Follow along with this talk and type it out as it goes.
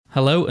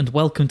Hello and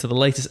welcome to the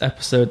latest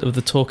episode of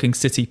the Talking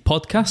City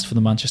podcast for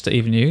the Manchester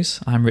Evening News.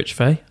 I'm Rich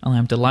Fay and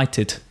I'm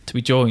delighted to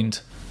be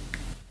joined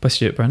by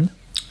Stuart Brennan.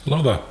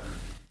 Hello there.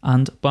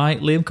 And by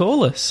Liam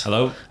Corliss.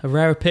 Hello. A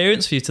rare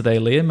appearance for you today,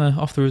 Liam,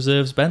 off the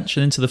reserves bench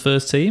and into the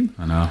first team.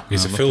 I know.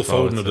 He's a Phil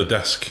Foden at the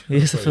desk. He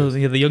is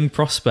the young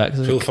prospect.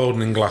 Phil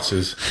Foden in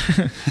glasses.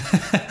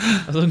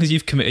 As long as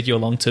you've committed your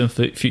long-term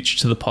future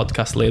to the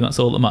podcast, Liam, that's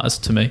all that matters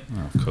to me.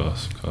 Oh, of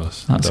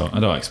course. I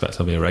don't expect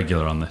I'll be a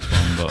regular on this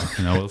one,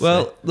 but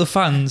we'll see. The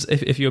fans,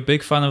 if you're a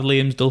big fan of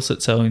Liam's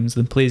dulcet tones,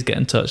 then please get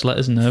in touch. Let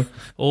us know.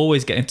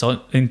 Always get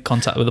in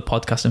contact with the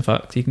podcast. In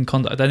fact, you can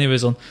contact any of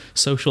us on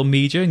social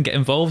media and get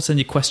involved. Send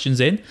your questions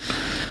in.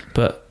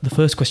 But the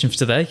first question for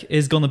today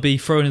is going to be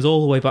throwing us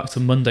all the way back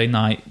to Monday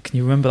night. Can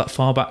you remember that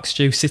far back,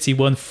 Stu? City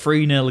won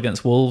 3-0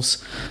 against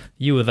Wolves.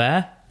 You were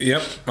there.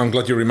 Yep, I'm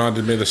glad you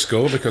reminded me of the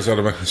score because I'd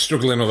have been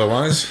struggling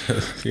otherwise.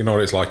 You know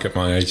what it's like at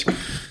my age.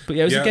 But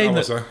yeah, it was a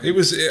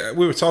game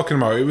we were talking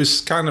about, it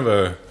was kind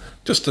of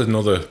just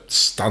another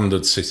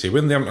standard City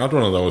win. They haven't had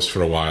one of those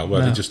for a while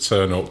where they just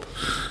turn up,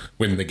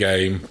 win the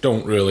game,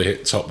 don't really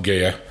hit top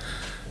gear.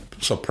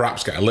 So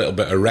perhaps get a little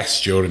bit of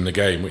rest during the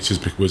game, which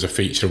was a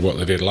feature of what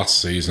they did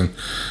last season,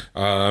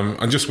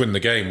 and just win the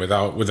game with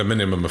a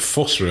minimum of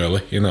fuss. Really,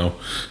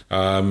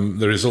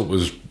 the result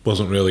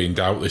wasn't really in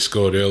doubt. They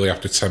scored early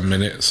after 10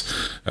 minutes.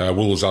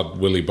 Wolves had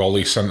Willy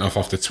Bolly sent off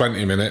after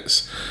 20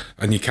 minutes,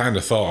 and you kind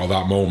of thought at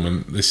that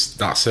moment,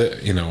 that's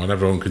it, and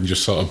everyone can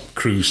just sort of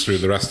cruise through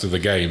the rest of the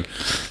game,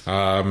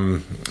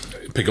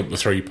 pick up the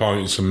 3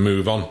 points and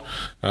move on.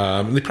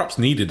 And they perhaps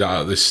needed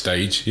that at this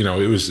stage.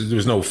 There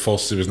was no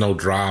fuss, there was no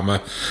drama.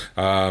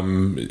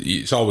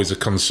 It's always a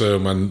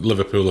concern when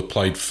Liverpool have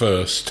played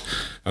first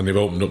and they've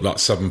opened up that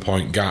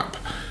 7-point gap.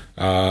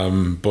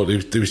 But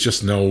there was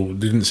just there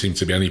didn't seem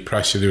to be any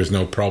pressure. There was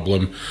no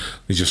problem.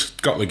 They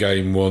just got the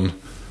game won,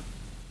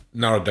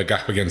 narrowed the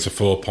gap again to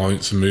 4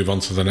 points and move on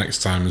to the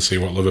next time and see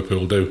what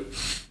Liverpool do.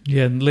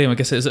 Yeah, and Liam, I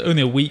guess it was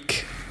only a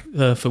week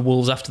for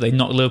Wolves after they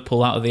knocked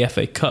Liverpool out of the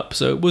FA Cup,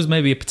 so it was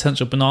maybe a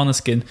potential banana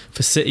skin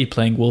for City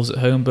playing Wolves at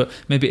home, but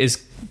maybe it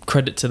is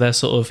credit to their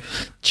sort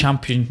of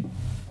champion,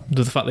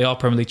 the fact they are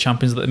Premier League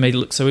champions, that they made it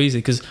look so easy,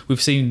 because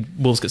we've seen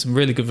Wolves get some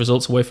really good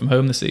results away from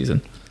home this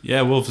season.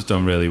 Yeah, Wolves have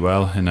done really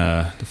well in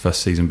the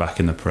first season back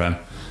in the Prem.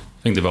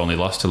 I think they've only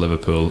lost to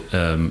Liverpool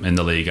in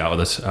the league out of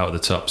the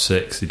top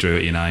six. They drew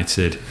at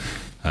United.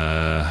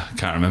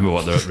 Can't remember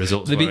what the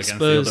results were against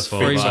Spurs, the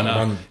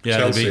other four.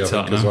 Chelsea, they beat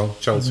Tottenham as well.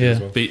 Chelsea as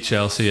well. Beat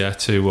Chelsea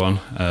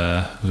 2-1.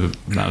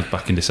 That was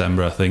back in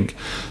December, I think.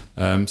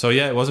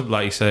 It was,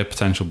 like you say, a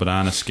potential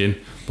banana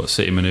skin, but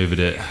City manoeuvred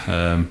it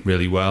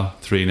really well.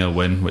 3-0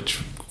 win, which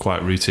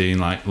quite routine,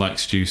 like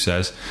Stu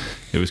says.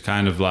 It was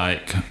kind of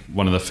like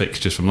one of the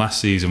fixtures from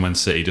last season when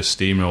City just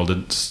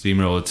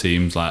steamrolled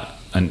teams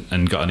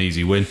and got an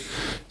easy win.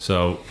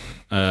 So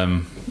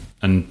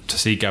and to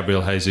see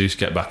Gabriel Jesus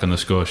get back on the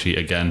score sheet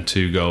again,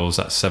 2 goals,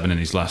 that's 7 in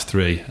his last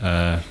 3.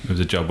 It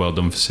was a job well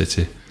done for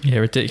City. Yeah,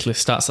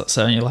 ridiculous stats, that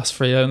 7 in your last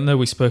 3. I know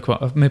we spoke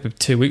about maybe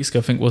 2 weeks ago,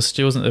 I think,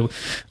 wasn't there?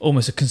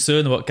 Almost a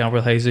concern about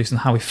Gabriel Jesus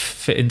and how he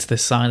fit into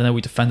this side. I know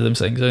we defended him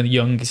saying he's only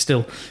young, he's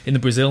still in the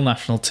Brazil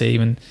national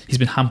team and he's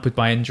been hampered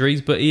by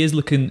injuries, but he is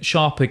looking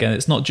sharp again.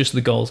 It's not just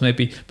the goals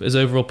maybe, but his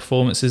overall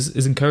performance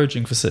is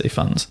encouraging for City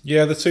fans.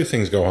 Yeah, the two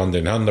things go hand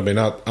in hand. I mean,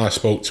 I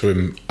spoke to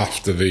him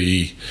after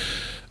the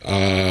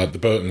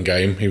Burton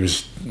game. He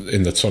was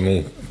in the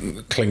tunnel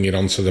clinging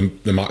onto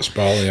the match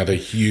ball and he had a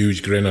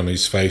huge grin on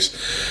his face,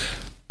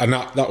 and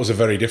that was a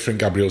very different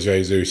Gabriel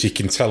Jesus. You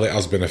can tell it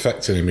has been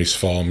affecting him, his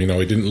form. He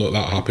didn't look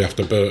that happy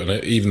after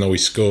Burton. Even though he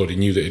scored, he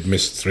knew that he'd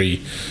missed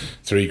three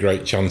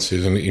great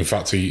chances, and in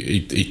fact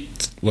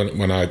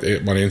when I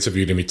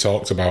interviewed him, he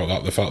talked about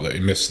that, the fact that he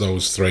missed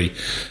those 3.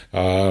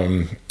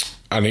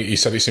 And he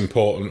said it's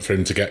important for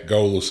him to get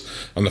goals.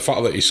 And the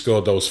fact that he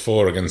scored those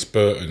 4 against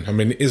Burton, I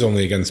mean, it is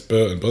only against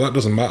Burton, but that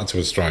doesn't matter to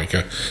a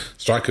striker.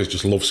 Strikers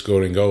just love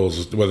scoring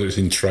goals, whether it's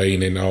in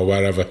training or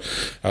wherever.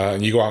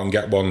 And you go out and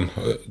get one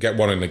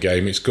in the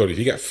game, it's good. If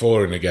you get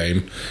 4 in a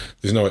game,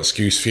 there's no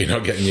excuse for you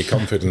not getting your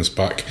confidence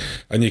back.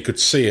 And you could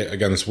see it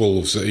against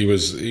Wolves that he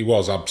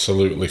was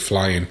absolutely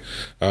flying.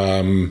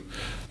 And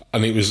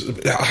it was.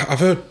 I've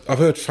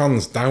heard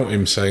fans doubt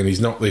him, saying he's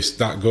not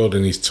that good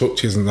and his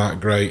touch isn't that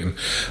great,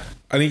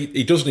 and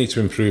he does need to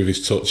improve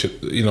his touch.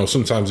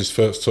 Sometimes his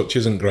first touch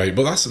isn't great,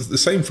 but that's the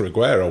same for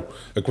Aguero.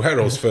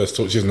 Aguero's first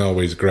touch isn't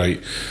always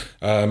great,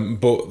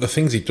 but the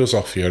things he does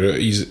off you,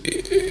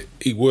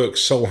 he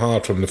works so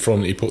hard from the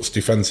front. He puts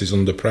defences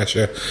under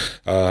pressure.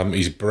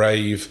 He's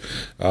brave,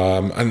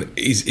 and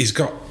he's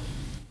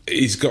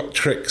got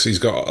tricks. He's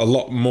got a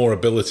lot more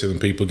ability than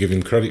people give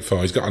him credit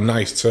for. He's got a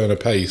nice turn of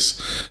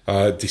pace,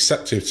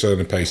 deceptive turn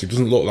of pace. He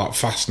doesn't look that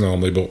fast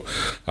normally, but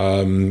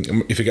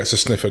if he gets a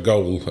sniff of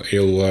goal,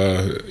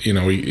 he'll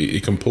he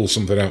can pull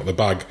something out of the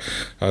bag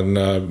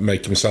and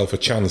make himself a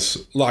chance.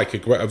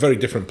 Like a very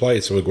different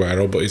player to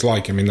Aguero, but he's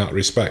like him in that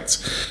respect,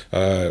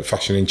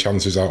 fashioning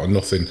chances out of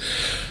nothing.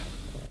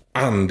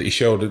 And he's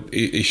shown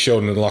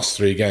in the last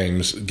 3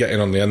 games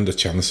getting on the end of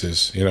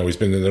chances. You know, he's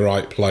been in the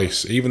right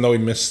place. Even though he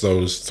missed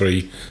those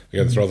 3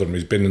 against Rotherham,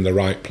 he's been in the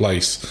right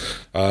place.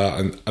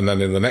 And then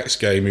in the next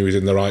game, he was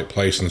in the right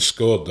place and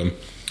scored them.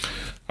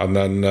 And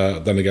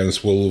then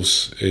against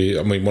Wolves,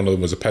 one of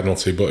them was a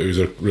penalty, but it was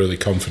a really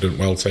confident,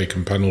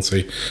 well-taken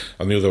penalty.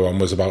 And the other one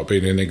was about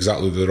being in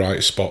exactly the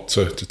right spot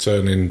to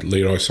turn in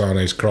Leroy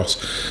Sané's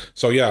cross.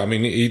 So, yeah, I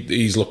mean,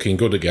 he's looking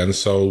good again.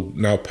 So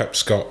now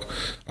Pep's got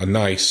a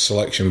nice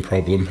selection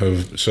problem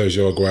of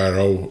Sergio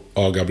Aguero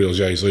or Gabriel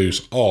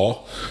Jesus,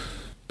 or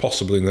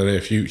possibly in the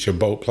near future,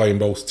 playing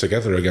both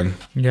together again.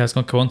 Yeah, I was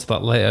going to come on to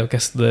that later. I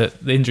guess the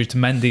injury to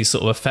Mendy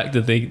sort of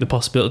affected the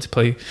possibility to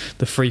play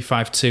the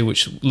 3-5-2,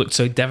 which looked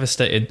so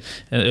devastating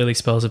in the early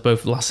spells of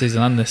both last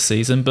season and this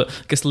season. But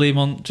I guess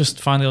Liam, just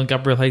finally on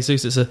Gabriel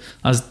Jesus, it's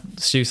as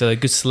Stu said, a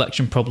good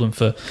selection problem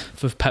for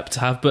Pep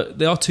to have. But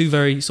they are 2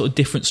 very sort of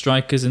different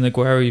strikers. In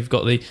Aguero, you've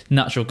got the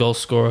natural goal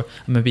scorer,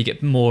 and maybe you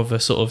get more of a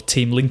sort of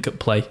team link-up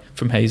play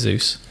from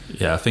Jesus.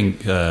 Yeah, I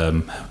think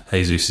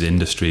Jesus'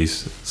 industry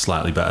is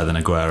slightly better than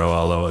Aguero,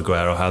 although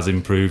Aguero has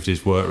improved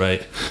his work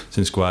rate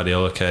since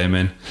Guardiola came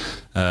in.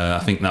 I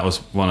think that was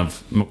one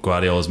of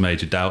Guardiola's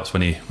major doubts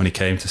when he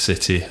came to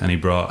City, and he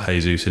brought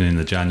Jesus in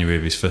the January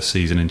of his first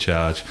season in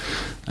charge,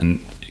 and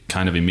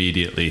kind of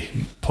immediately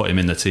put him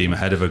in the team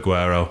ahead of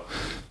Aguero.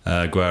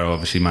 Aguero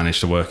obviously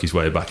managed to work his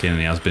way back in, and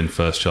he has been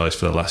first choice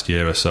for the last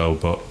year or so,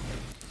 but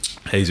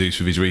Jesus,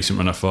 with his recent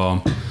run of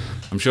form,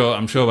 I'm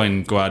sure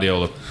when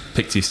Guardiola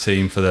picked his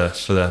team for the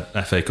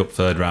FA Cup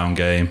 3rd round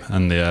game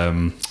and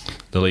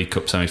the League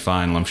Cup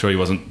semi-final, I'm sure he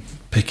wasn't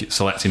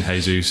selecting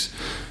Jesus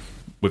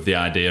with the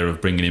idea of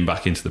bringing him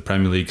back into the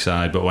Premier League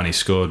side. But when he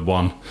scored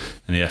 1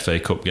 in the FA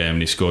Cup game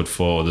and he scored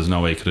 4, there's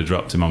no way he could have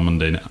dropped him on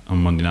Monday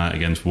night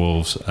against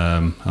Wolves.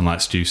 And like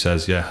Stu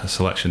says, yeah, a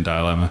selection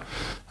dilemma.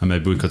 And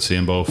maybe we could see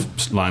them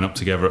both line up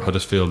together at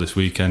Huddersfield this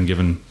weekend,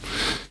 given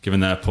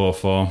their poor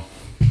form.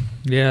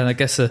 Yeah, and I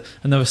guess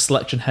another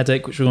selection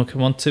headache, which we're going to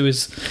come on to,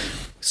 is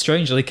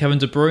strangely Kevin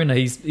De Bruyne.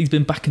 He's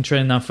been back in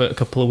training now for a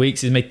couple of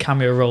weeks. He's made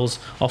cameo roles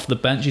off the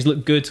bench. He's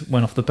looked good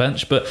when off the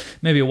bench. But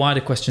maybe a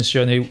wider question,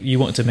 Stu, you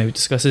wanted to maybe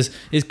discuss is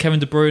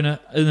Kevin De Bruyne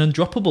an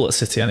undroppable at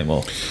City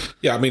anymore?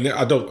 Yeah, I mean,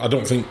 I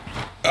don't think.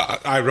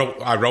 I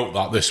wrote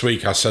that this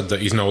week. I said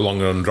that he's no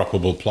longer an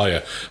undroppable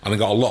player, and I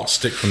got a lot of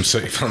stick from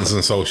City fans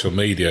on social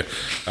media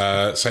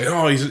saying,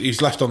 "Oh,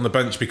 he's left on the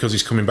bench because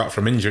he's coming back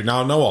from injury."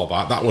 Now I know all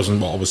that. That wasn't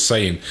what I was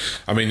saying.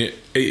 I mean,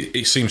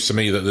 it seems to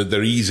me that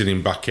they're easing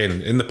him back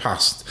in. In the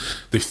past,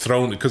 they've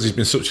thrown, because he's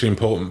been such an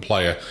important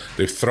player,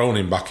 they've thrown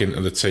him back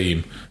into the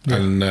team,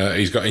 and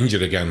he's got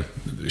injured again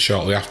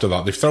shortly after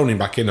that. They've thrown him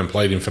back in and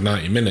played him for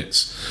 90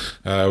 minutes,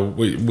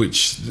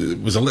 which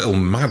was a little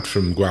mad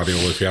from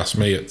Guardiola, if you ask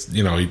me.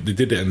 They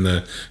did it in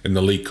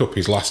the League Cup,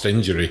 his last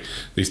injury.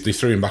 They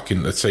threw him back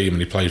into the team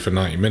and he played for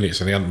 90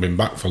 minutes and he hadn't been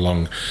back for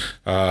long.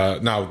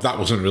 Now, that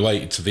wasn't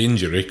related to the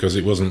injury, because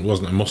it wasn't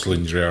a muscle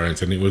injury or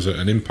anything. It was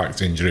an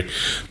impact injury.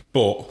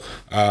 But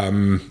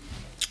the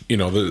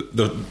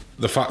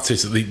fact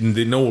is that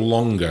they no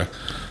longer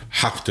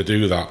have to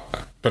do that.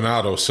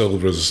 Bernardo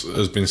Silva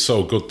has been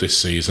so good this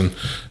season.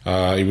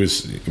 He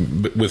was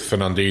with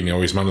Fernandinho,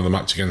 he's man of the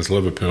match against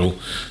Liverpool.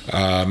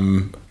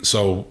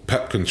 So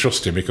Pep can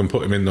trust him. He can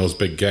put him in those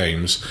big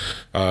games.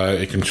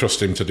 He can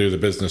trust him to do the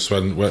business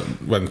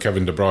when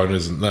Kevin De Bruyne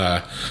isn't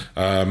there.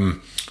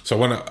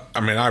 So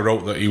I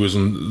wrote that he was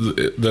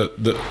that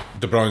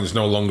De Bruyne is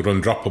no longer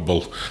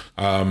undroppable.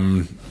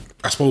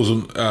 I suppose.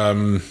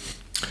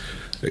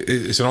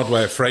 It's an odd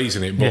way of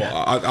phrasing it, but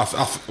yeah.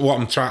 What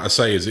I'm trying to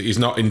say is that he's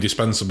not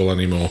indispensable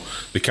anymore.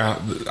 They can't.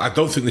 I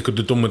don't think they could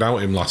have done without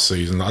him last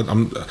season.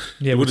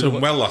 They would have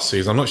done well last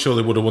season. I'm not sure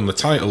they would have won the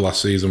title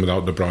last season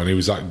without De Bruyne. He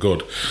was that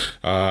good.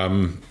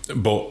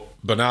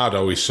 But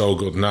Bernardo is so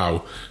good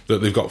now that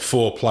they've got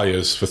 4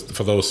 players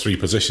for those 3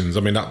 positions. I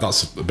mean,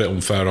 that's a bit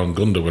unfair on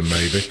Gundogan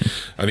maybe,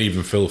 and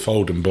even Phil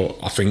Foden. But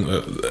I think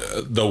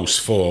that those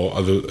 4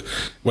 are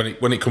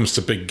when it comes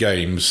to big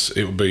games,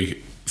 it will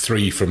be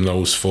 3 from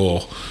those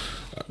 4,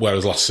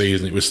 whereas last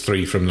season it was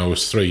 3 from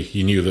those 3.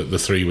 You knew that the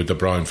 3 were De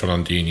Bruyne,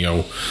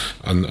 Fernandinho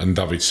and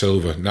David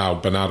Silva. Now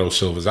Bernardo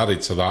Silva's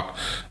added to that,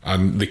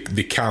 and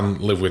they can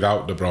live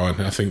without De Bruyne.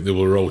 I think they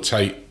will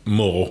rotate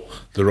more.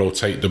 They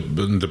rotate, De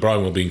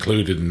Bruyne will be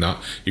included in that.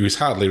 He was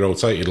hardly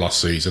rotated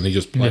last season. He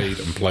just played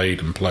and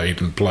played and played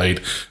and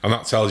played, and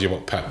that tells you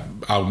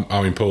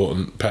how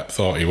important Pep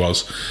thought he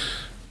was.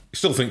 He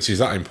still thinks he's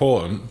that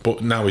important,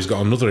 but now he's got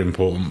another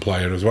important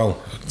player as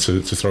well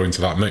to throw into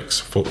that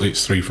mix.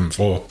 It's 3 from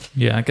 4.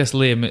 Yeah, I guess,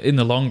 Liam, in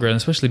the long run,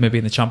 especially maybe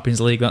in the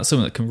Champions League, that's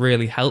something that can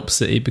really help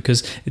City,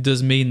 because it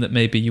does mean that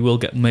maybe you will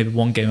get maybe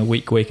 1 game a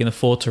week where you can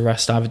afford to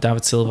rest either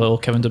David Silva or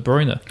Kevin De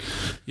Bruyne.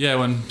 Yeah,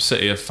 when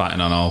City are fighting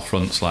on all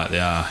fronts like they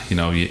are,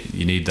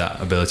 you need that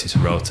ability to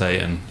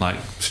rotate. And like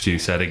Stu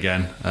said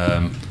again,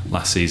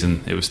 last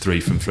season it was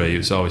 3 from 3. It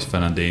was always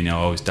Fernandinho,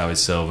 always David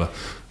Silva.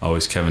 or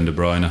is Kevin De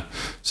Bruyne.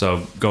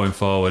 So going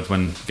forward,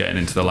 when getting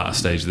into the latter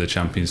stage of the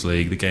Champions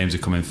League, the games are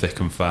coming thick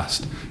and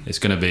fast. It's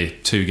going to be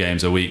 2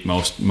 games a week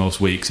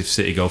most weeks if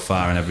City go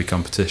far in every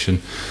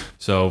competition.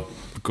 So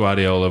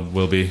Guardiola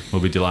will be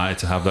delighted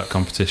to have that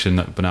competition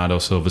that Bernardo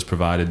Silva's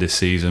provided this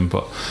season.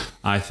 But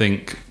I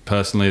think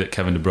personally that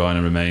Kevin De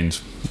Bruyne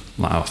remains,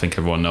 like, I think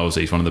everyone knows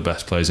that he's one of the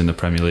best players in the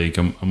Premier League,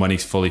 and when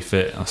he's fully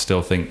fit, I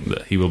still think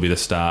that he will be the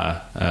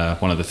starter,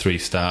 one of the 3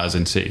 starters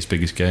in City's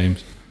biggest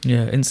games.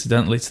 Yeah,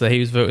 incidentally, today he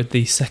was voted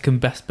the second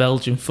best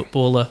Belgian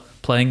footballer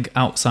playing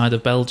outside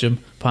of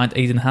Belgium, behind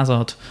Eden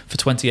Hazard for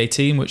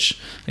 2018, which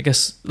I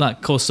guess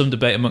that caused some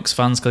debate amongst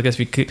fans, because I guess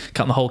if you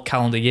count the whole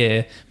calendar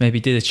year, maybe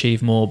he did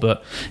achieve more,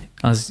 but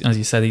as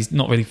you said, he's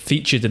not really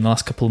featured in the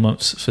last couple of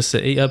months for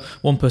City.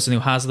 One person who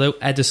has, though,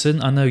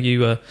 Ederson. I know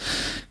you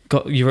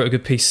wrote a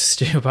good piece,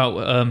 Stu,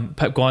 about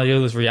Pep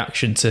Guardiola's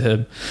reaction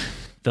to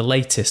the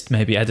latest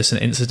maybe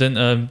Ederson incident.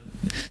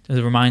 As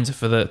a reminder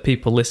for the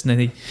people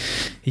listening,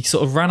 he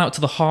sort of ran out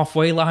to the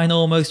halfway line,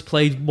 almost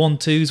played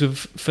 1-2s with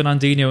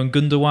Fernandinho and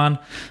Gundogan,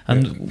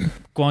 and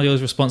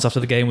Guardiola's response after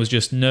the game was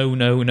just no.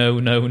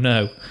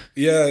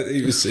 Yeah,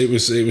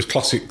 it was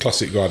classic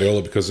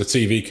Guardiola, because the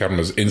TV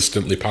cameras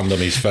instantly panned on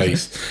his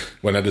face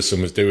when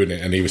Ederson was doing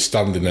it, and he was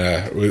standing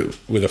there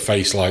with a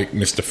face like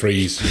Mr.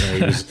 Freeze.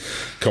 He was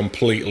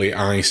completely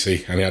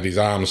icy, and he had his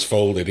arms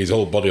folded. His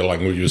whole body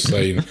language was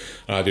saying,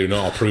 "I do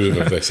not approve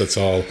of this at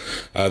all."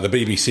 The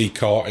BBC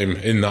caught him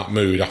in that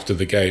mood after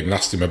the game and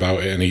asked him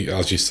about it, and he,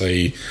 as you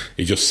say,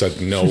 he just said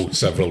no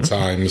several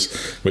times,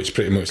 which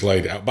pretty much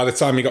laid it out. By the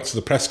time he got to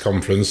the press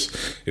conference,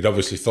 he'd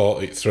obviously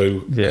thought it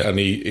through, and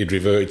he'd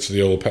reverted to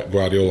the old Pep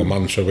Guardiola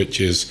mantra,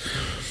 which is,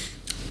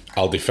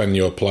 I'll defend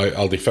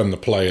the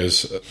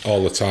players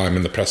all the time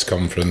in the press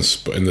conference,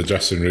 but in the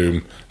dressing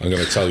room, I'm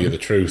going to tell you the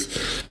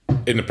truth.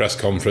 In the press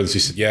conference, he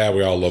said, "Yeah,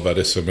 we all love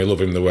Ederson. We love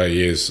him the way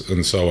he is,"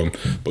 and so on.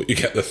 But you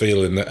get the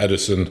feeling that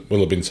Ederson will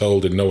have been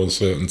told in no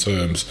uncertain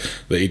terms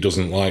that he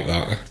doesn't like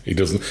that. He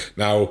doesn't.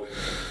 Now,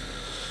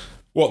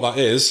 what that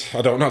is,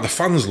 I don't know. The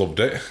fans loved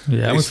it.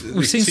 Yeah,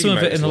 we've seen some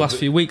of it in the last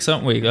few weeks,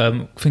 haven't we?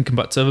 Thinking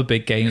back to other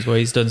big games where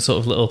he's done sort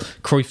of little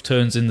Cruyff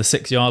turns in the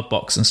 6-yard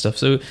box and stuff.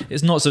 So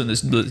it's not something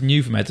that's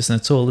new from Ederson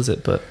at all, is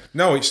it? But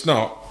no, it's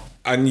not.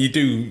 And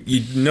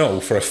you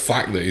know for a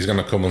fact that he's going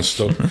to come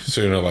unstuck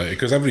sooner or later,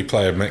 because every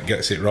player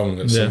gets it wrong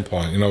at some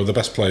point. The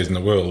best players in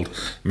the world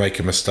make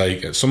a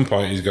mistake at some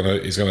point. He's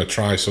going to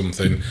try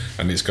something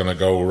and it's going to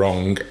go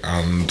wrong,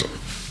 and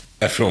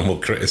everyone will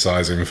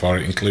criticise him for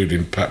it,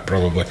 including Pep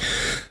probably.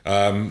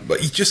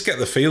 But you just get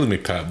the feeling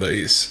with Pep that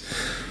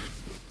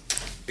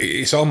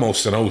it's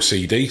almost an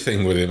OCD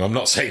thing with him. I'm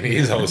not saying he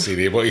is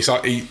OCD, but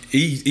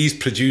he's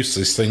produced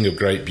this thing of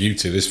great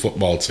beauty, this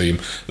football team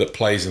that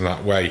plays in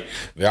that way.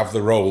 They have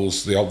the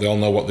roles, they all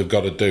know what they've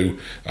got to do,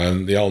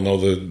 and they all know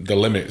the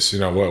limits,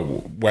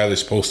 where they're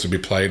supposed to be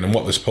playing and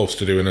what they're supposed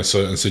to do in a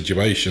certain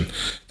situation.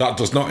 That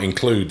does not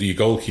include your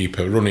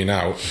goalkeeper running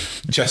out,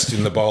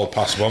 chesting the ball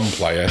past one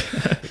player,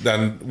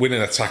 then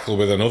winning a tackle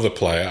with another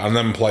player, and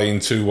then playing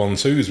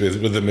 2-1-2s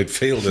with the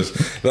midfielders.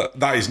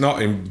 That is not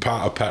in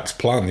part of Pep's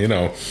plan,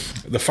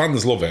 The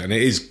fans love it, and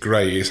it is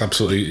great. It's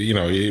absolutely,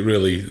 it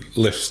really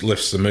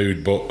lifts the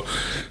mood. But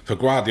for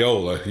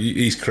Guardiola,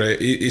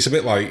 it's a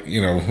bit like,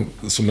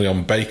 somebody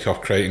on Bake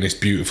Off creating this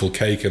beautiful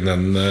cake, and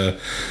then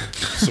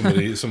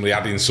somebody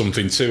adding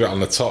something to it on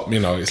the top.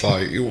 It's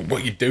like,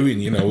 what are you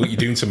doing? What are you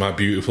doing to my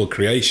beautiful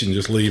creation?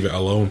 Just leave it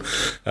alone.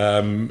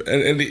 And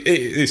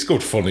it's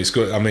good fun. It's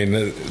good. I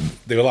mean,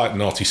 they were like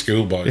naughty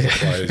schoolboys, the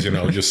players.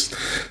 Just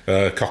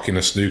cocking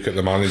a snook at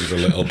the manager a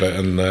little bit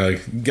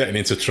and getting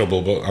into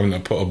trouble, but having to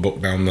put a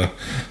book down the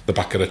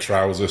back of the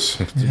trousers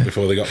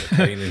before they got the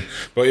caning.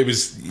 But it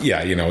was,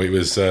 it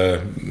was.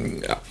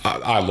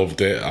 I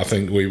loved it. I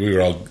think we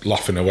were all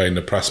laughing away in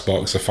the press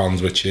box. The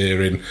fans were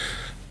cheering.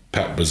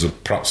 Pep was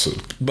perhaps.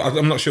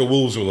 I'm not sure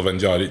Wolves will have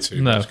enjoyed it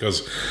too much,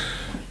 because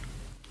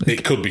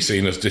it could be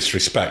seen as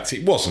disrespect.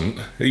 It wasn't.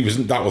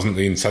 That wasn't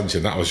the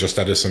intention. That was just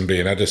Ederson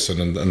being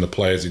Ederson and the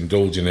players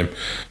indulging him.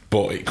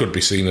 But it could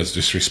be seen as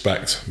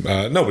disrespect.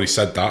 Nobody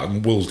said that,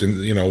 and Wolves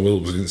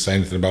didn't say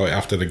anything about it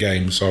after the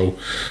game. So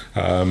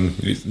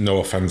no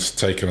offence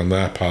taken on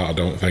their part, I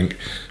don't think.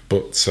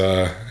 But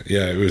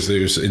it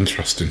was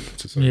interesting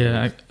to say.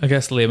 Yeah, I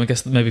guess,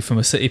 Liam, maybe from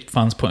a City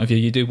fan's point of view,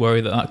 you do worry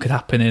that could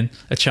happen in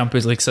a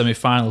Champions League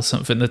semi-final,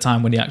 something the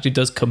time when he actually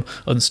does come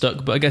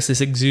unstuck. But I guess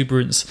this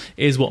exuberance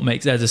is what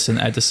makes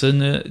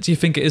Ederson. Do you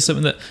think it is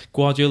something that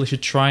Guardiola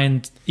should try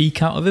and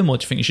eke out of him, or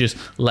do you think you should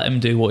just let him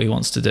do what he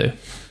wants to do?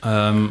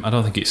 I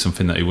don't think it's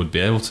something that he would be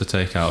able to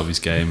take out of his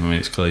game. I mean,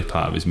 it's clearly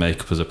part of his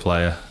makeup as a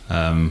player.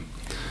 And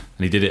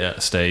he did it at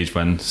a stage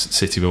when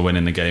City were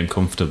winning the game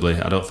comfortably.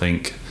 I don't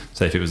think,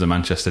 say if it was a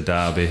Manchester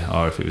derby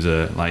or if it was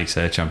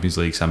a Champions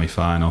League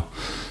semi-final,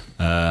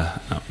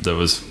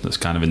 that's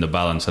kind of in the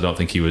balance. I don't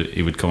think he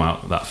would come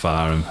out that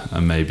far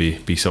and maybe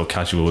be so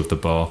casual with the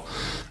ball.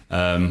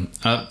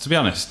 To be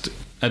honest,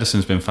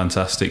 Ederson's been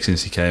fantastic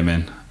since he came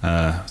in.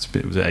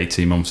 It was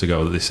 18 months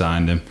ago that they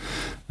signed him,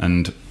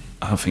 and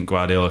I don't think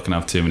Guardiola can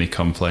have too many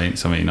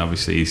complaints. I mean,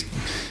 obviously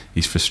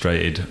he's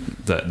frustrated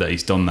that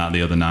he's done that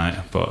the other night,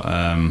 but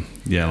like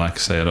I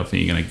say, I don't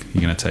think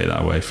you're gonna take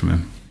that away from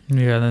him.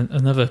 Yeah, and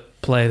another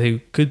player who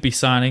could be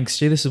signing.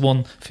 Stu, this is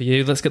one for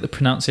you. Let's get the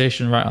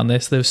pronunciation right on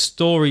this. There's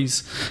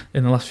stories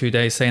in the last few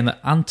days saying that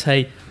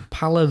Ante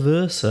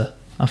Palaversa,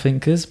 I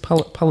think is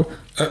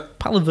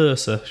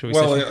Palaversa, shall we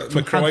say? Well,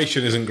 the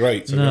Croatian isn't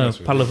great. No,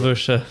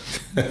 Palaversa.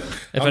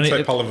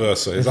 Ante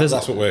Palaversa.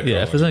 That's what we're calling.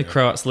 If there's any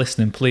Croats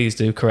listening, please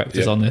do correct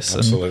us on this.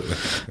 Absolutely.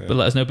 But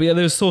let us know. But yeah,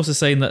 there was sources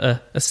saying that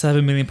a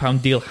 £7 million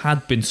deal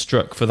had been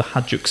struck for the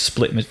Hajduk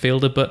split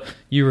midfielder, but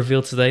you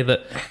revealed today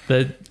that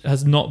there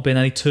has not been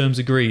any terms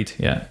agreed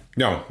yet.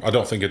 No, I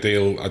don't think a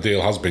deal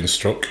has been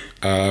struck.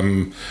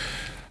 From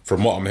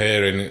what I'm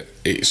hearing,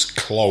 it's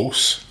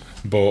close,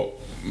 but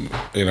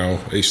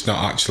it's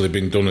not actually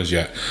been done as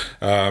yet.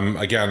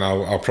 Again,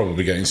 I'll probably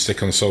be getting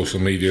stick on social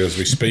media as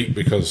we speak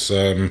because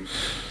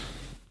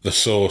the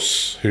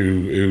source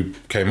who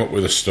came up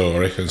with the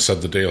story and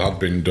said the deal had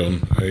been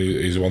done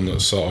is one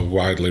that's sort of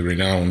widely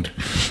renowned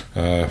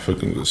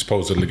for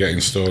supposedly getting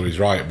stories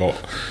right. But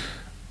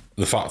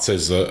the fact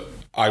is that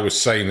I was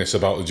saying this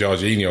about the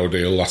Jorginho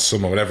deal last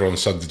summer when everyone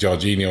said the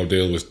Jorginho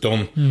deal was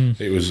done.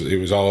 It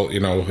was all,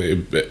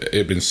 it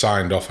had been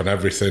signed off and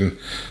everything.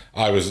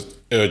 I was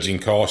urging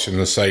caution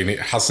and saying it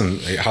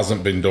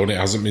hasn't been done, it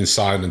hasn't been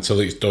signed.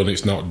 Until it's done,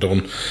 it's not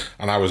done.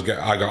 And I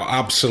got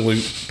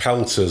absolute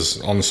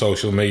pelters on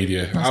social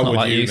media. That's how would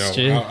like you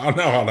know? I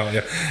know,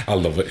 yeah, I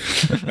love it.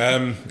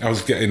 I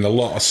was getting a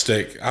lot of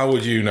stick. How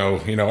would you know?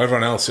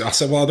 Everyone else. I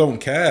said, well, I don't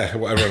care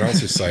what everyone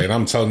else is saying.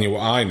 I'm telling you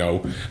what I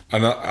know.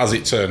 And as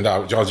it turned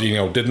out,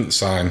 Jorginho didn't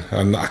sign.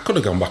 And I could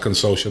have gone back on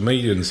social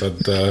media and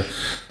said, I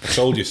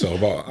told you so.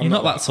 But you're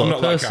not that sort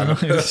of person. That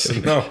kind of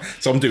person. No,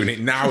 so I'm doing it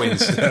now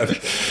instead.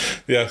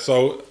 Yeah,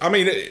 so I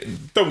mean,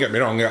 don't get me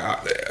wrong.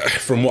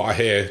 From what I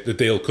hear, the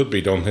deal could be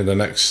done in the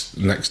next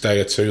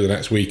day or two, the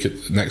next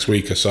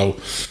week or so,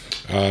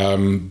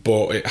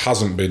 but it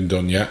hasn't been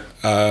done yet.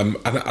 And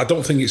I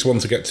don't think it's one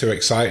to get too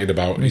excited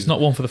about. He's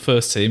not one for the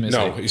first team, is he?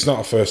 No, he's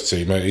not a first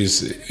teamer.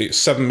 It's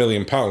 £7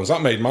 million.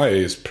 That made my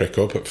ears prick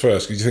up at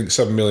first because you think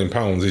 £7 million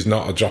is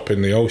not a drop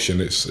in the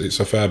ocean. It's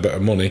a fair bit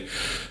of money.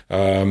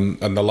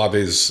 And the lad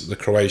is the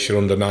Croatian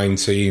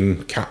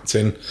under-19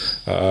 captain.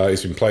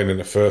 He's been playing in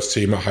the first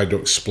team at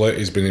Hajduk Split.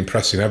 He's been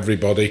impressing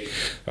everybody.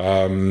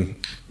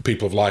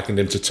 People have likened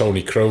him to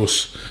Tony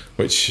Kroos,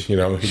 which, he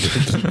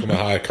doesn't come a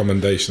higher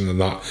commendation than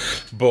that.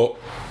 But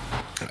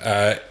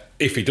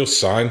if he does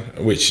sign,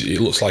 which it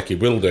looks like he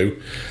will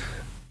do,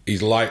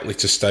 he's likely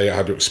to stay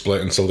at Hajduk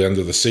Split until the end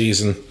of the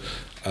season.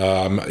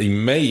 He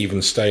may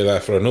even stay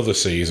there for another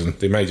season.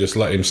 They may just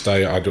let him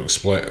stay at Hajduk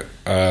Split.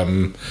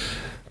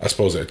 I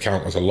suppose it'd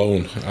count as a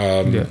loan.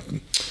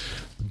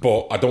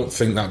 But I don't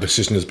think that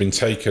decision has been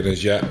taken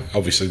as yet.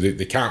 Obviously,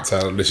 they can't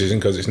tell the decision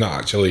because it's not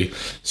actually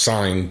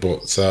signed,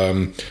 but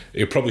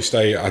he'll probably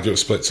stay at Hajduk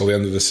Split till the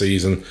end of the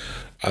season.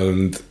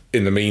 And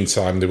in the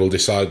meantime, they will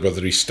decide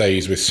whether he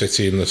stays with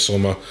City in the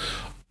summer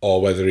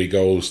or whether he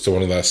goes to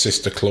one of their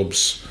sister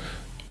clubs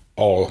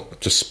or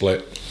to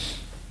Split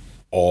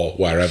or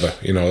wherever.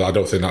 I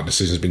don't think that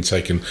decision's been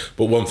taken.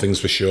 But one thing's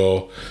for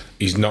sure,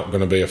 he's not going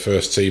to be a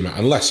first teamer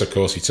unless, of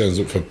course, he turns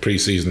up for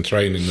pre-season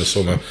training this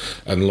summer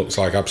and looks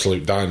like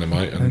absolute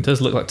dynamite. And it does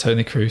look like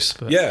Tony Kroos.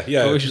 But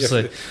yeah. What we should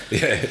say.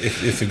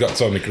 If you've got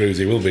Tony Kroos,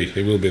 he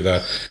will be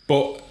there.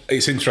 But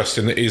it's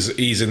interesting that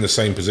he's in the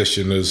same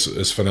position as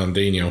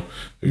Fernandinho,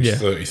 who's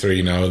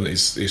 33 now, and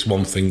it's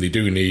one thing they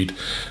do need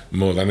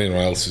more than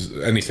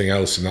anything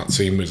else in that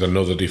team is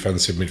another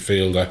defensive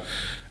midfielder,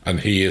 and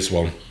he is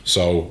one.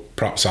 So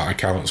perhaps that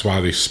accounts why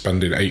they're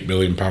spending £8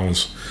 million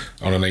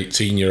on an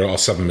 18-year-old or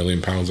 £7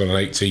 million on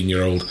an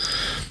 18-year-old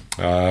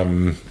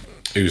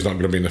who's not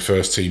going to be in the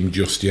first team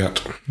just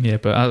yet. Yeah,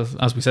 but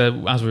as we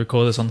said, as we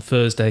record this on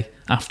Thursday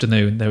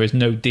afternoon, there is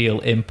no deal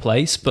in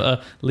place.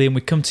 But Liam,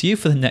 we come to you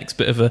for the next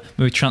bit of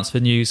maybe transfer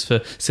news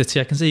for City.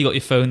 I can see you got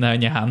your phone there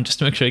in your hand just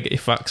to make sure you get your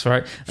facts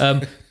right.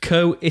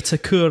 Ko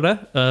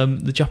Itakura,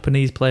 the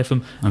Japanese player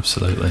from...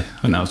 Absolutely.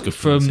 I think that was good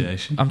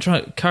pronunciation. I'm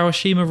trying...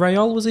 Kawashima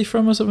Real, was he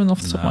from or something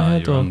off the top of my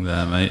head? You're wrong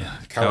there, mate.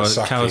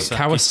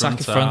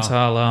 Kawasaki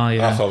Frontale,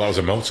 yeah. I thought that was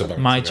a motorbike.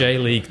 My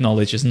J-League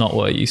knowledge is not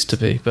what it used to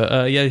be.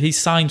 But he's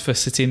signed for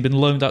City and been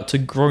loaned out to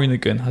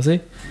Groningen, has he?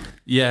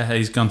 Yeah,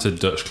 he's gone to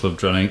Dutch club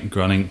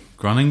Groningen.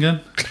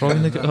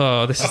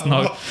 Oh, this is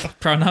not...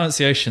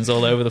 pronunciations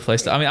all over the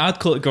place. I mean, I'd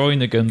call it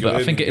Groningen, but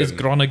I think it is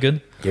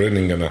Groningen.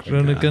 Groningen.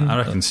 I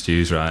reckon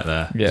Stu's right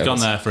there. Yeah, he's gone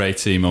there for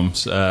 18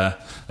 months.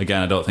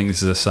 Again, I don't think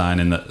this is a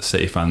signing that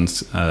City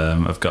fans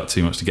have got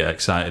too much to get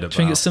excited about. Do you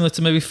think it's similar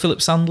to maybe Philip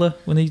Sandler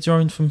when he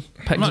joined from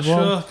Pecks? I'm not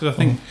sure, because I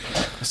think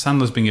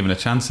Sandler's been given a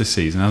chance this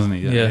season, hasn't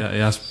he?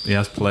 Yeah. He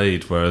has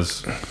played,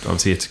 whereas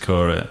obviously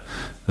Itakura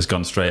has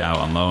gone straight out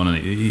on loan, and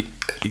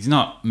he's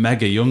not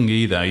mega young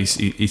either.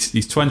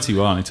 He's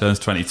 21. He turns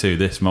 22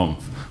 this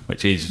month,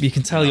 which is... You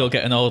can tell you're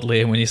getting old,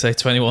 Liam, when you say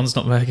 21's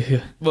not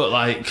mega. But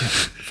like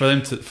for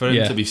him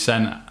to be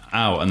sent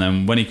out, and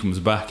then when he comes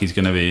back, he's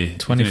going to be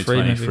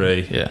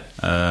 23.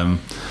 Yeah.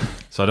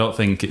 So I don't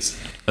think it's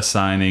a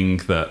signing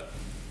that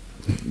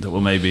will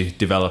maybe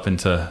develop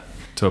into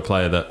a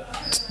player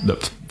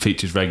that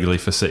features regularly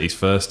for City's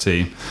first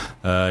team.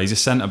 He's a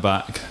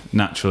centre-back,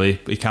 naturally.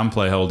 He can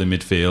play holding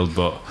midfield,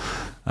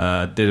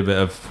 but did a bit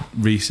of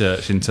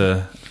research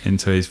into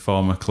his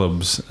former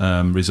club's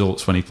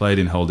results when he played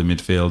in holding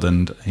midfield,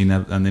 and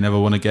they never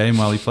won a game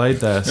while he played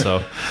there.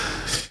 So,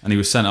 and he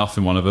was sent off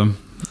in one of them.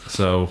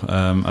 So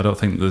I don't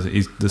think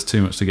there's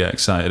too much to get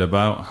excited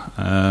about.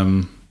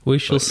 We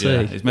shall see.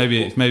 Yeah, it's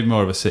maybe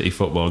more of a City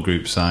Football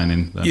Group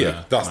signing.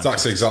 Than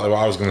that's exactly what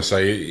I was going to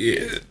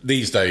say.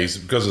 These days,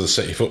 because of the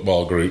City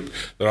Football Group,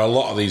 there are a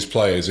lot of these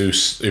players who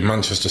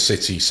Manchester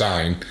City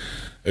sign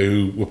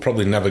who will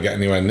probably never get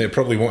anywhere, and they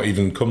probably won't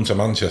even come to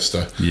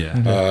Manchester.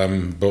 Yeah.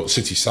 But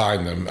City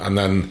sign them, and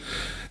then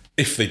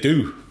if they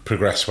do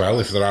progress well,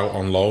 if they're out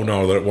on loan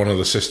or they're at one of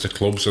the sister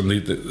clubs and they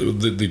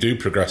do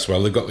progress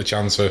well, they've got the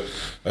chance of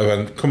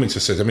coming to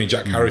City. I mean,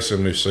 Jack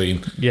Harrison, we've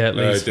seen, did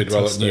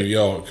well at New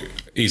York.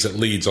 He's at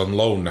Leeds on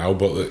loan now,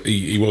 but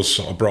he was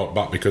sort of brought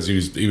back because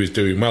he was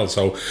doing well.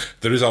 So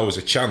there is always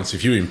a chance.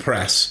 If you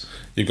impress,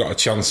 you've got a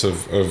chance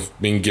of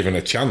being given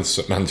a chance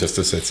at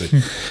Manchester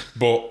City.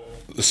 But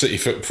the City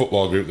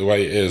Football Group, the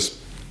way it is,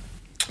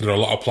 there are a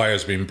lot of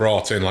players being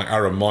brought in, like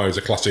Aaron Moy is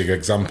a classic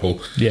example,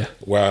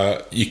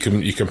 where you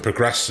can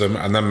progress them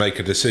and then make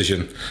a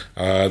decision.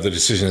 The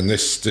decision in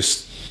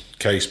this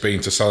case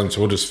being to sell him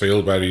to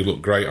Huddersfield, where he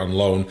looked great on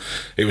loan.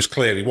 It was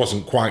clear he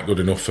wasn't quite good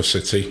enough for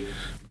City,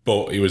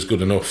 but he was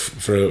good enough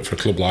for a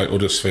club like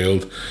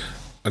Huddersfield,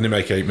 and they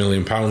make £8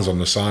 million on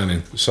the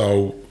signing.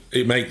 So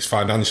it makes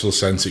financial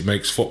sense, it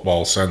makes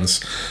football sense.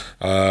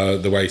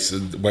 The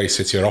way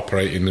City are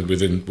operating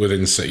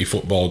within City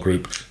Football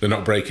Group, they're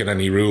not breaking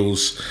any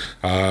rules,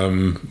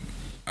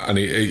 and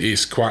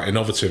it's quite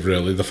innovative,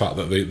 really, the fact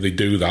that they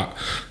do that,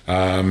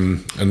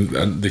 and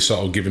they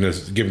sort of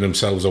giving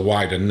themselves a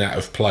wider net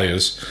of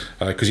players,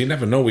 because you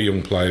never know with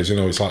young players.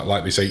 It's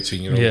like this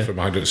 18-year-old from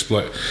Hajduk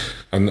Split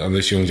and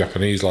this young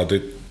Japanese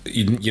lad.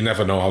 You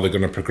never know how they're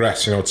going to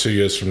progress. 2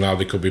 years from now,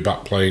 they could be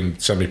back playing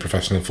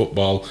semi-professional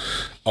football,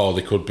 or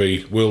they could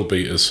be world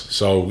beaters.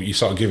 So you're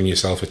sort of giving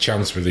yourself a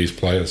chance with these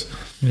players.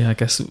 Yeah, I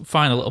guess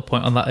final little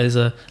point on that is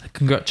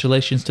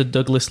congratulations to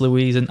Douglas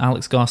Luiz and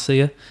Alex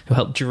Garcia, who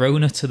helped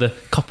Girona to the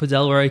Copa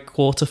del Rey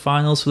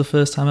quarter-finals for the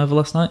first time ever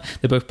last night.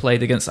 They both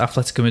played against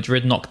Atletico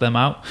Madrid, knocked them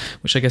out,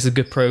 which I guess is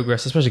good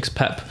progress, especially because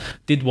Pep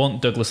did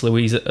want Douglas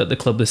Luiz at the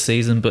club this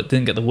season, but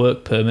didn't get the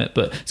work permit.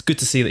 But it's good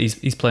to see that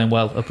he's playing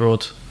well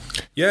abroad.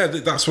 Yeah,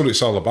 that's what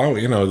it's all about.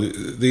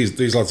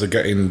 These lads are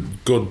getting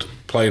good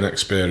playing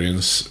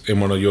experience in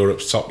one of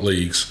Europe's top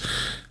leagues.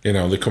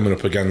 They're coming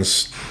up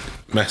against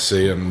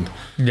Messi and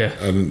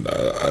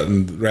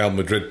Real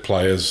Madrid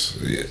players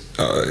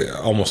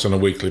almost on a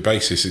weekly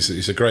basis.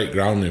 It's a great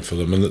grounding for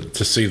them, and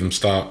to see them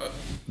start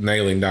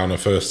nailing down a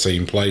first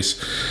team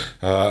place,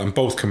 and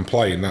both can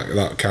play in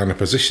that kind of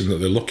position that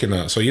they're looking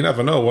at. So you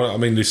never know. I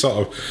mean, there's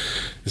a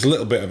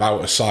little bit of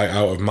out of sight,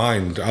 out of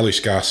mind. Alex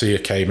Garcia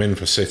came in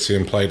for City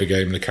and played a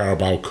game in the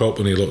Carabao Cup,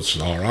 and he looked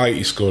all right.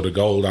 He scored a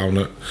goal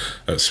down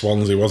at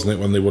Swansea, wasn't it,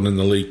 when they won in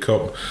the League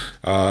Cup?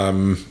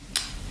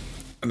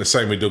 And the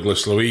same with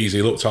Douglas Luiz.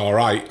 He looked all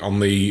right on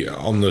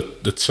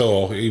the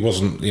tour. He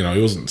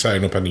wasn't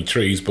tearing up any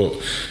trees, but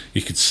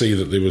you could see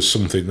that there was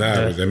something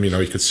there with him.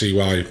 You could see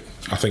why.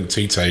 I think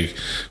Tite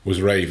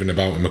was raving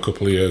about him a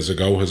couple of years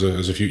ago as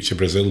a future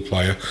Brazil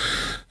player,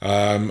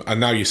 and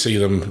now you see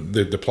them.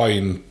 They're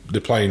playing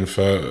for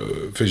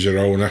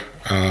Girona,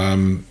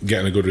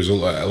 getting a good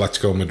result at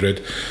Atletico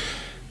Madrid.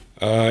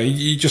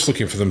 You're just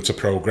looking for them to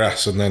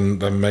progress, and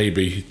then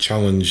maybe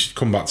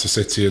come back to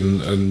City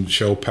and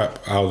show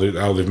Pep how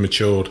they've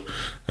matured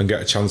and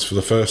get a chance for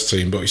the first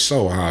team. But it's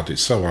so hard.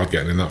 It's so hard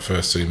getting in that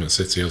first team at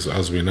City,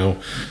 as we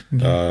know.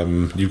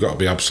 You've got to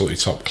be absolutely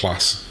top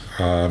class.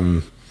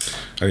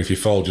 And if you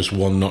fall just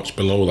one notch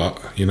below that,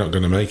 you're not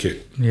going to make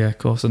it. Yeah, of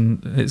course,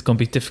 and it's going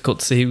to be difficult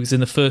to see who's in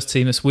the first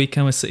team this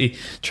weekend. With City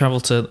travel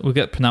to, we'll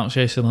get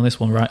pronunciation on this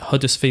one right,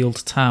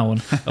 Huddersfield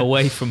Town,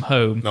 away from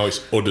home. No,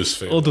 it's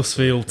Huddersfield.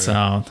 Huddersfield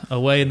Town,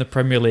 away in the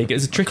Premier League.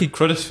 It's a tricky...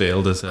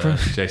 Huddersfield, as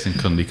Jason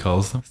Cundy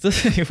calls them.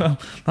 Well,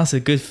 that's a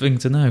good thing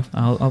to know.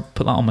 I'll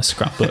put that on my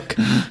scrapbook.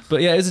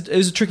 But yeah, it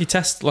was a tricky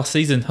test last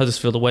season,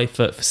 Huddersfield away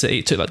for City.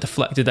 It took that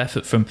deflected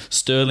effort from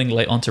Sterling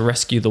late on to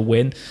rescue the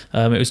win.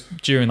 It was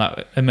during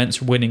that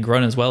immense winning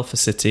run as well for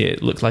City.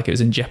 It looked like it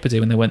was in jeopardy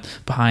when they went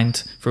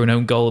behind for an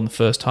own goal in the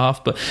first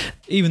half. But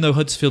even though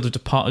Huddersfield have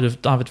departed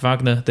of David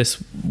Wagner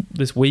this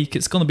week,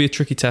 it's going to be a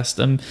tricky test,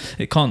 and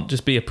it can't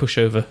just be a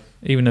pushover,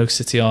 even though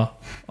City are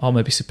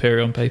maybe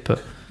superior on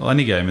paper. Well,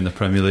 any game in the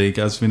Premier League,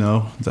 as we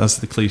know, as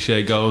the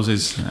cliche goes,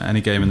 is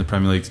any game in the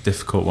Premier League is a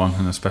difficult one,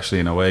 and especially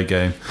an away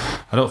game.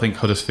 I don't think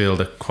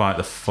Huddersfield are quite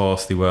the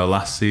force they were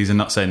last season.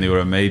 Not saying they were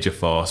a major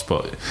force,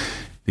 but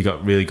they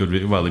got really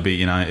good. Well, they beat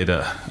United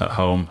at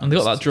home, and they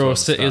got that draw of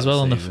City as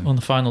well on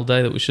the final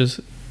day, that was just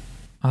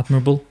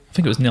admirable. I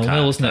think it was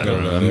 0-0, wasn't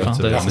it?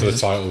 After the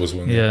title was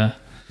won. Yeah.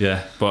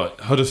 Yeah, but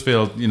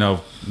Huddersfield,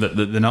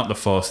 they're not the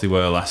force they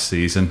were last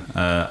season.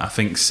 I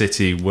think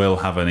City will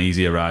have an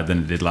easier ride than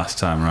it did last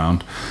time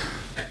round.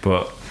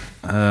 But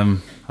I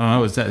don't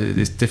know,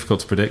 it's difficult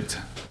to predict.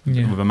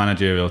 Yeah. With a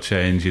managerial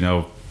change,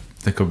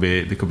 there could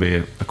be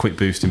a quick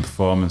boost in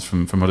performance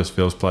from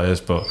Huddersfield's players,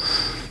 but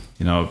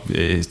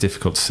it's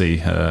difficult to see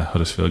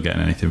Huddersfield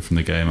getting anything from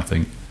the game, I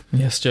think.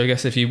 Yes, Joe, I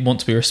guess if you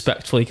want to be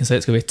respectful, you can say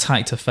it's going to be a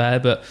tight affair,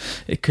 but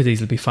it could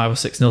easily be 5 or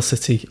 6-0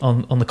 City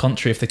on the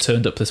contrary if they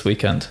turned up this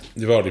weekend.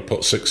 They've already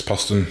put 6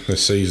 past them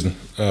this season.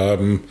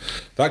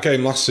 That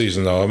game last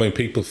season, though,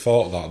 people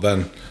thought that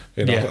then.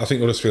 I think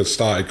Huddersfield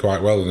started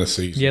quite well in this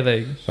season. Yeah,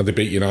 they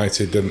beat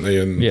United, didn't they?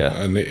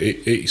 And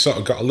it sort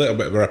of got a little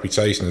bit of a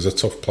reputation as a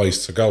tough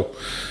place to go.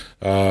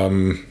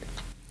 And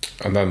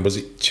then was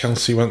it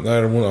Chelsea went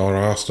there and won, or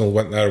Arsenal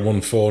went there and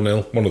won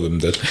 4-0? One of them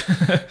did.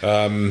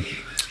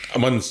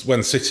 And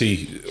when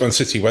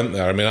City went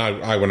there,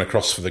 I went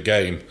across for the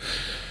game,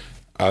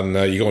 and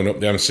you're going up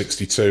the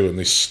M62 and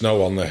there's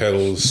snow on the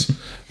hills,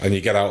 and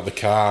you get out of the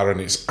car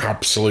and it's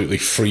absolutely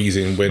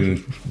freezing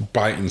wind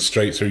biting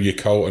straight through your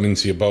coat and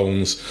into your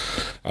bones,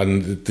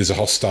 and there's a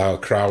hostile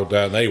crowd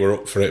there. They were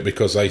up for it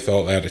because they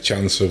thought they had a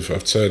chance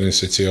of turning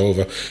City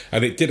over,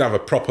 and it did have a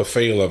proper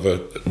feel of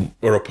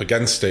we're up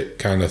against it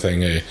kind of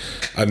thing here,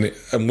 and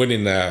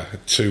winning there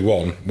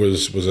 2-1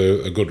 was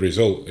a good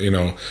result.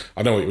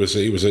 I know it was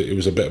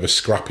a bit of a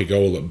scrappy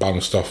goal that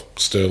bounced off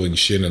Sterling's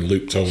shin and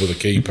looped over the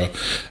keeper,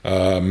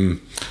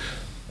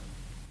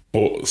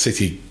 but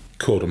City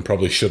could and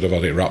probably should have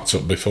had it wrapped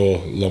up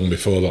long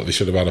before that. They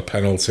should have had a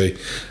penalty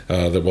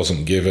that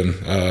wasn't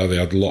given. They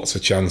had lots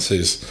of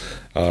chances.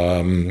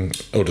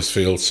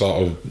 Huddersfield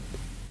sort of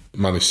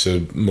managed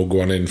to mug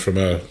one in from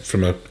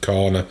a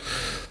corner.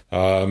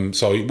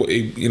 So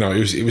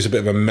it was a bit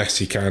of a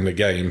messy kind of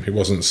game. It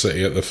wasn't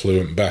City at the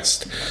fluent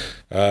best.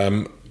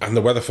 And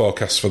the weather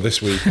forecast for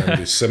this weekend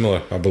is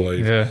similar, I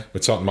believe. Yeah. We're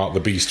talking about the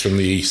beast from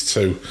the east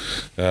too.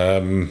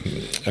 And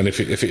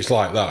if it's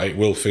like that, it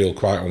will feel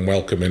quite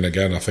unwelcoming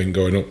again, I think,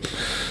 going up.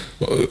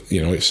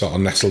 It's sort of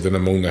nestled in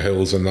among the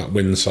hills, and that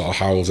wind sort of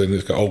howls in.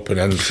 It's got open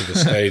ends to the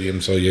stadium,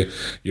 so you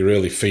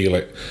really feel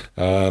it.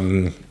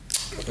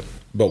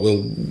 But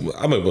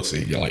we'll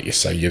see. Like you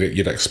say,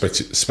 you'd expect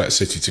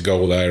City to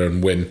go there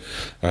and win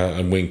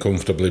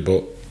comfortably,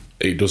 but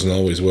it doesn't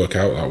always work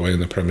out that way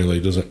in the Premier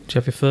League, does it? Do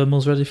you have your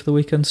thermals ready for the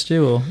weekend,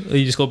 Stu, or are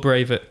you just got to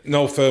brave it?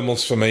 No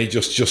thermals for me,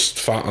 just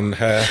fat and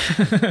hair.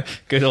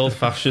 Good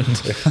old-fashioned.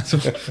 That's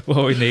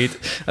what we need.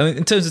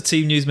 In terms of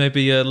team news,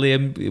 maybe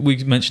Liam,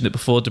 we mentioned it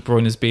before, De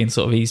Bruyne has been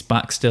sort of eased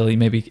back still. He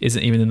maybe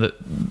isn't even in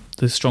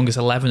the strongest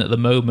 11 at the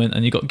moment,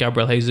 and you've got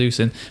Gabriel Jesus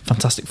in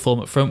fantastic form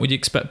up front. Would you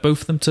expect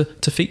both of them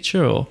to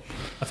feature? Or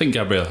I think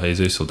Gabriel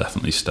Jesus will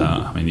definitely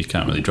start. You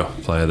can't really drop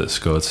a player that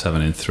scored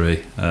 7 in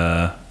 3.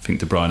 I think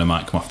De Bruyne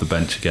might come off the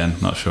bench again.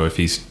 Not sure if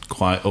he's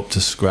quite up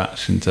to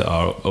scratch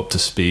or up to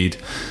speed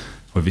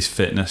with his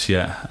fitness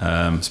yet.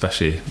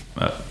 Especially,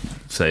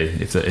 say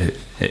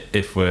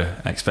if we're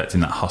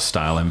expecting that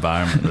hostile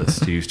environment that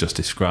Stu's just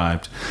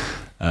described.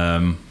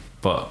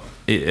 But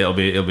it'll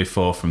be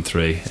 4 from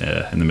 3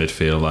 in the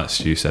midfield, like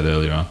Stu said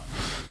earlier on.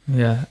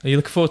 Yeah, are you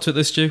looking forward to it,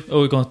 this Stu? Or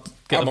are we going to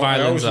get the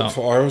violins out?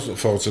 I always look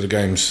forward to the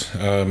games.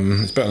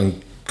 It's better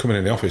than coming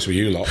in the office with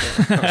you lot,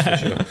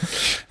 that's for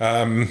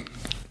sure.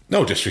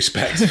 No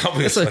disrespect,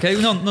 obviously. It's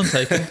okay, none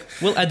taken.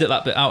 We'll edit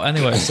that bit out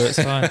anyway, so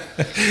it's fine.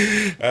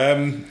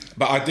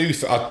 But I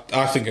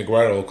think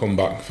Aguero will come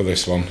back for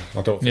this one.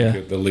 I don't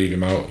think they'll leave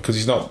him out, because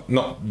he's not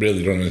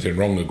really done anything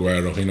wrong,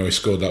 Aguero. He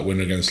scored that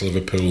win against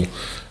Liverpool,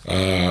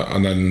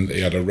 and then he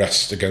had a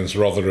rest against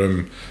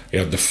Rotherham. He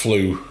had the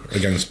flu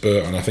against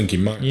Burton. I think he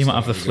might. You might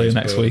have the flu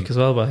next week as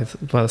well, by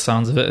the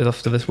sounds of it,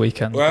 after this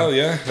weekend. Well,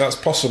 yeah, that's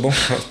possible.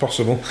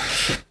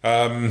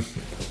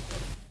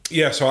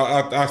 Yeah, so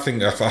I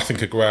think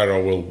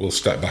Aguero will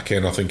step back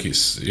in. I think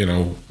it's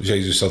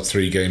Jesus had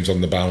 3 games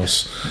on the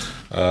bounce.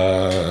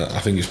 I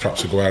think it's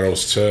perhaps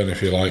Aguero's turn,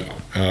 if you like.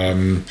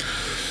 And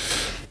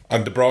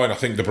De Bruyne, I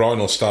think De Bruyne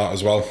will start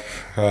as well.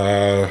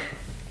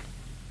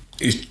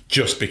 It's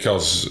just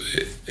because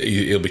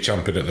he'll be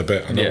champing at the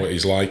bit. I know what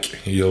he's like.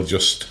 He'll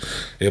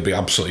be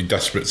absolutely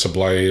desperate to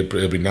play.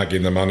 He'll be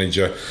nagging the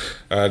manager.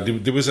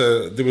 There was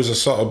a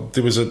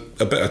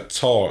bit of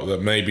talk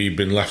that maybe he'd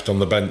been left on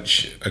the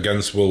bench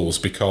against Wolves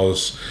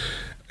because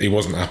he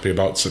wasn't happy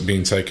about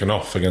being taken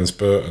off against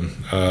Burton.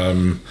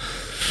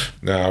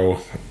 Now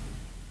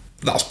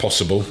that's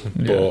possible,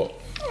 but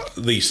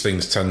these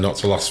things tend not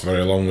to last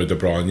very long with De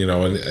Bruyne,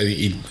 and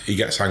he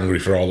gets angry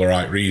for all the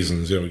right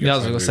reasons. I was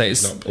going to say,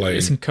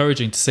 it's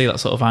encouraging to see that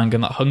sort of anger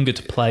and that hunger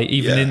to play,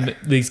 even in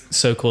these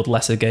so-called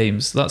lesser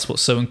games. That's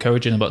what's so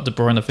encouraging about De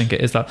Bruyne. I think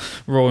it is that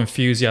raw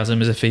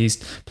enthusiasm, as if he's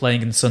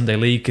playing in the Sunday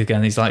League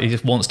again. He's like, he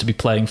just wants to be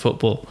playing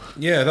football.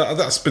 Yeah,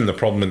 that's been the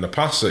problem in the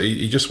past.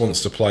 He just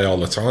wants to play all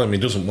the time. He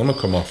doesn't want to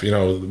come off.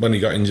 When he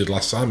got injured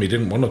last time, he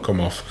didn't want to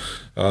come off.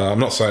 I'm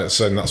not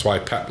saying that's why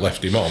Pep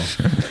left him on,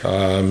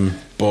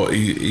 but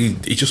he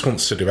just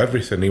wants to do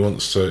everything. He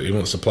wants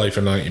to play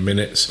for 90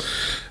 minutes.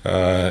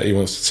 He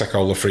wants to take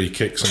all the free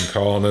kicks and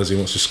corners. He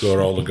wants to score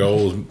all the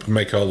goals,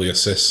 make all the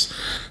assists.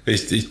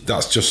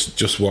 That's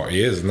just what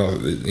he is, and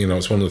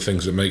it's one of the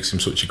things that makes him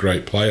such a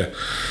great player.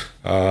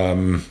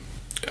 And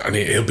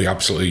he'll be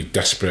absolutely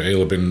desperate.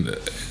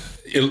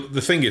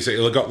 The thing is,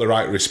 he'll have got the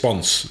right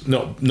response.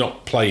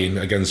 Not playing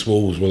against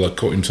Wolves will have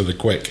cut him to the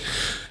quick.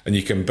 And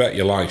you can bet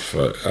your life,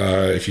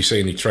 if you see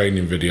any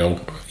training video,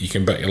 you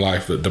can bet your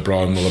life that De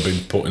Bruyne will have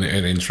been putting it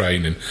in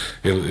training.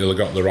 He'll have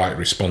got the right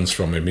response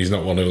from him. He's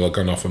not one who'll have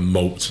gone off and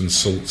moped and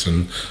sulked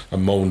and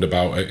moaned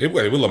about it.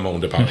 Well, he will have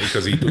moaned about it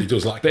because he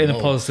does like but it. in a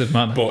positive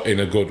manner. But in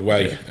a good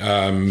way.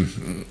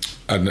 And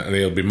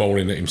he'll be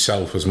moaning at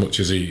himself as much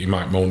as he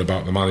might moan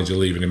about the manager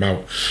leaving him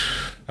out.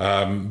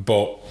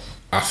 But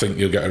I think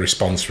you'll get a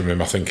response from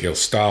him. I think he'll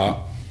start,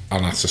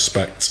 and I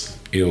suspect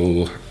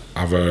he'll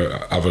have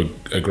a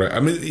great. I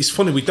mean, it's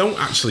funny, we don't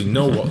actually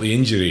know what the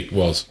injury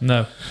was.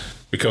 No,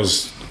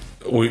 because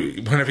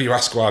whenever you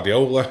ask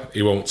Guardiola,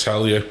 he won't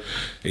tell you.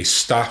 His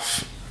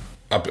staff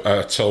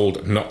are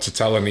told not to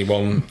tell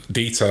anyone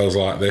details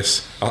like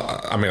this.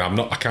 I mean,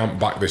 I can't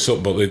back this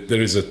up, but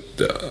there is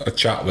a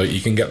chat that you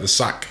can get the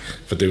sack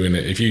for doing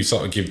it if you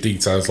sort of give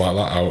details like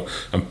that out,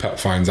 and Pep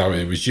finds out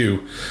it was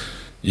you.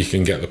 You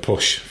can get the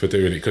push for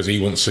doing it because he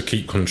wants to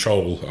keep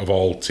control of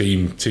all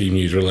team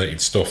news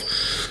related stuff.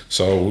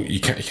 So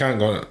you can't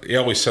go. He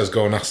always says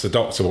go and ask the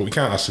doctor, but we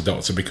can't ask the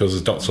doctor because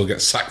the doctor will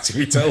get sacked if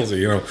he tells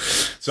you.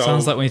 So,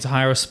 sounds like we need to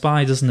hire a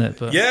spy, doesn't it?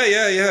 But yeah.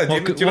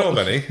 Do you know of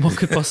any? What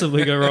could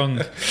possibly go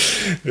wrong?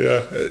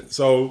 Yeah.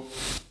 So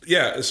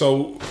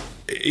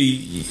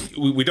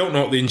we don't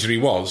know what the injury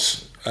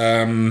was,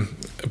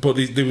 but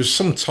there was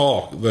some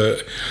talk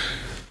that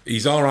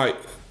he's all right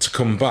to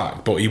come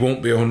back, but he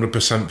won't be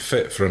 100%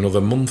 fit for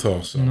another month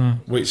or so. No.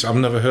 Which I've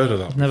never heard of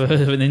that. I've never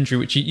heard of an injury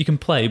which you can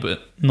play,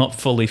 but not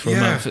fully for a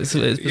month. It's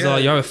bizarre.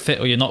 You're either fit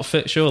or you're not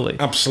fit, surely.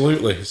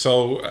 Absolutely.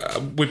 So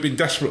we've been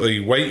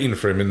desperately waiting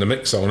for him in the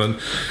mix zone, and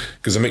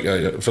because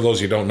for those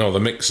of you who don't know, the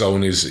mix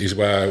zone is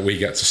where we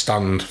get to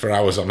stand for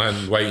hours on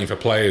end waiting for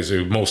players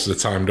who most of the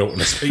time don't want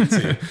to speak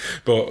to you.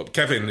 But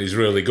Kevin is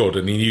really good,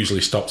 and he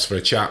usually stops for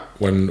a chat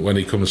when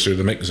he comes through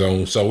the mix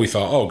zone. So we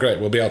thought, oh great,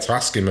 we'll be able to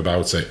ask him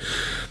about it.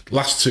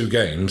 Last 2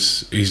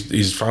 games,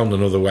 he's found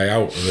another way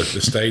out of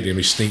the stadium.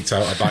 He sneaked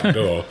out a back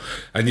door,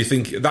 and you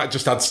think that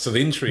just adds to the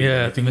intrigue.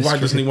 Yeah, you think, why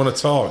doesn't he want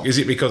to talk? Is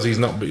it because he's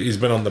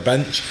been on the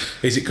bench?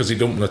 Is it because he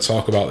don't want to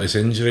talk about this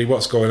injury?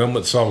 What's going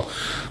on? So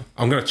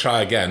I'm going to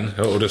try again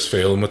at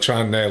Huddersfield, and we'll try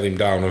and nail him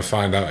down and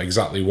find out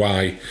exactly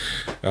why,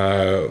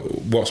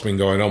 what's been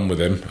going on with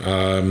him,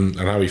 and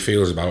how he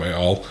feels about it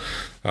all.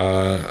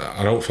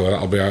 And hopefully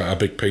that'll be a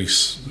big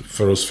piece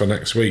for us for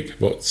next week.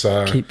 But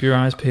keep your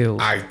eyes peeled.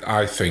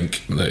 I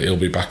think that he'll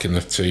be back in the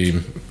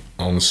team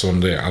on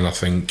Sunday, and I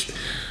think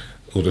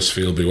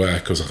Huddersfield beware,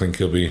 because I think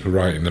he'll be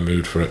right in the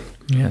mood for it.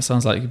 Yeah, it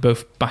sounds like you're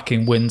both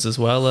backing wins as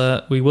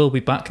well. We will be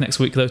back next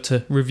week, though,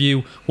 to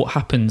review what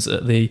happens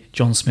at the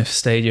John Smith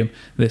Stadium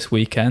this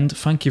weekend.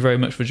 Thank you very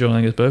much for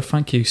joining us both.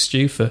 Thank you,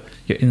 Stu, for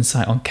your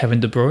insight on Kevin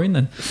De Bruyne,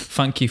 and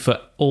thank you for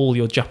all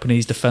your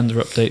Japanese defender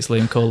updates,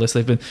 Liam Corliss.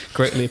 They've been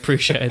greatly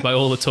appreciated by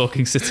all the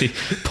Talking City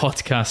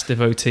podcast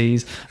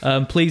devotees.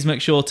 Please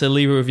make sure to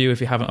leave a review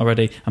if you haven't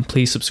already, and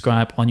please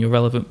subscribe on your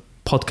relevant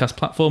podcast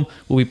platform.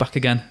 We'll be back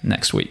again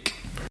next week.